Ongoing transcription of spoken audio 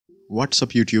What's up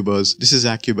YouTubers, this is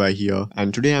Aquby here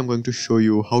and today I'm going to show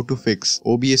you how to fix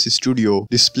OBS Studio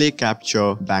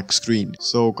DisplayCapture back screen.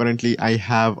 So currently I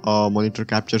have a monitor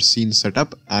capture scene set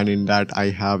up and in that I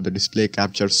have the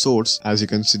DisplayCapture source. As you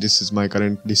can see, this is my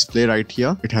current display right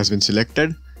here. It has been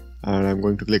selected and I'm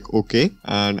going to click OK,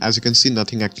 and as you can see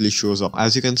nothing actually shows up.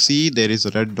 As you can see there is a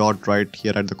red dot right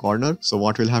here at the corner. So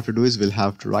what we'll have to do is we'll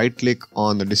have to right click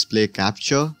on the display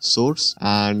capture source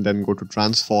and then go to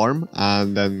transform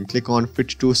and then click on fit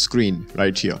to screen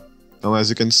right here. Now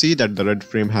as you can see that the red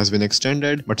frame has been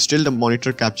extended, but still the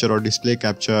monitor capture or display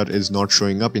capture is not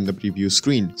showing up in the preview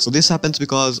screen. So this happens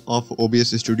because of OBS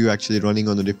Studio actually running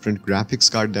on a different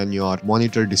graphics card than your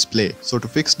monitor display. So to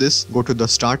fix this, go to the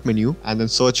start menu and then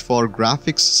search for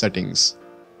graphics settings.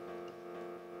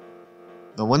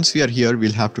 Now once we are here,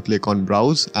 we'll have to click on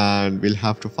browse and we'll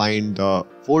have to find the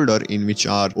folder in which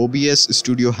our OBS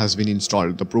Studio has been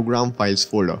installed, the program files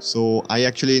folder. So I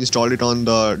actually installed it on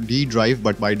the D drive,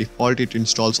 but by default it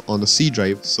installs on the C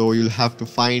drive. So you'll have to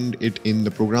find it in the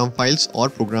program files or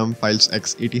program files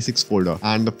x86 folder,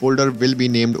 and the folder will be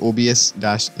named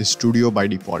OBS-Studio by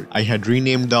default. I had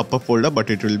renamed the upper folder, but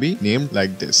it will be named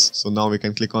like this. So now we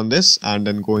can click on this and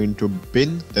then go into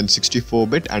bin, then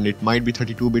 64-bit, and it might be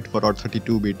 32-bit for our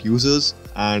 32-bit users,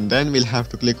 and then we'll have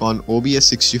to click on OBS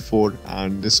 64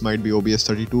 and this might be OBS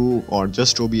 32 or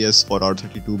just OBS for our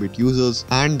 32-bit users,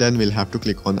 and then we'll have to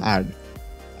click on add.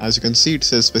 As you can see, it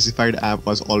says specified app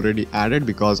was already added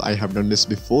because I have done this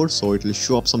before, so it will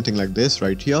show up something like this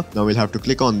right here. Now we'll have to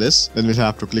click on this, then we'll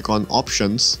have to click on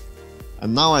options.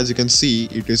 And now as you can see,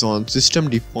 it is on system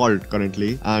default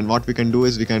currently, and what we can do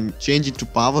is we can change it to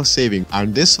power saving,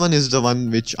 and this one is the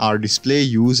one which our display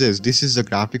uses. This is the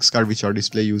graphics card which our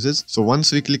display uses. So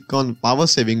once we click on power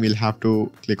saving, we'll have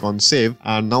to click on save,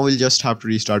 and now we'll just have to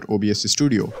restart OBS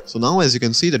Studio. So now as you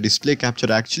can see, the display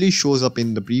capture actually shows up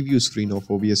in the preview screen of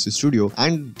OBS Studio,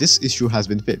 and this issue has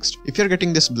been fixed. If you're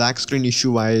getting this black screen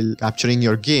issue while capturing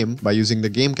your game by using the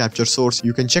game capture source,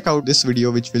 you can check out this video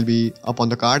which will be up on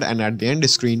the card and at the end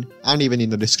screen and even in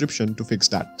the description to fix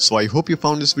that. So I hope you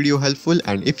found this video helpful,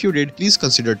 and if you did, please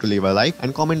consider to leave a like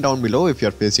and comment down below if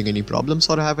you're facing any problems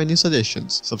or have any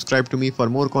suggestions. Subscribe to me for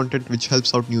more content which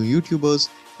helps out new YouTubers,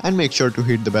 and make sure to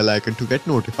hit the bell icon to get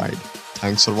notified.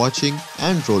 Thanks for watching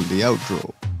and roll the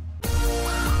outro.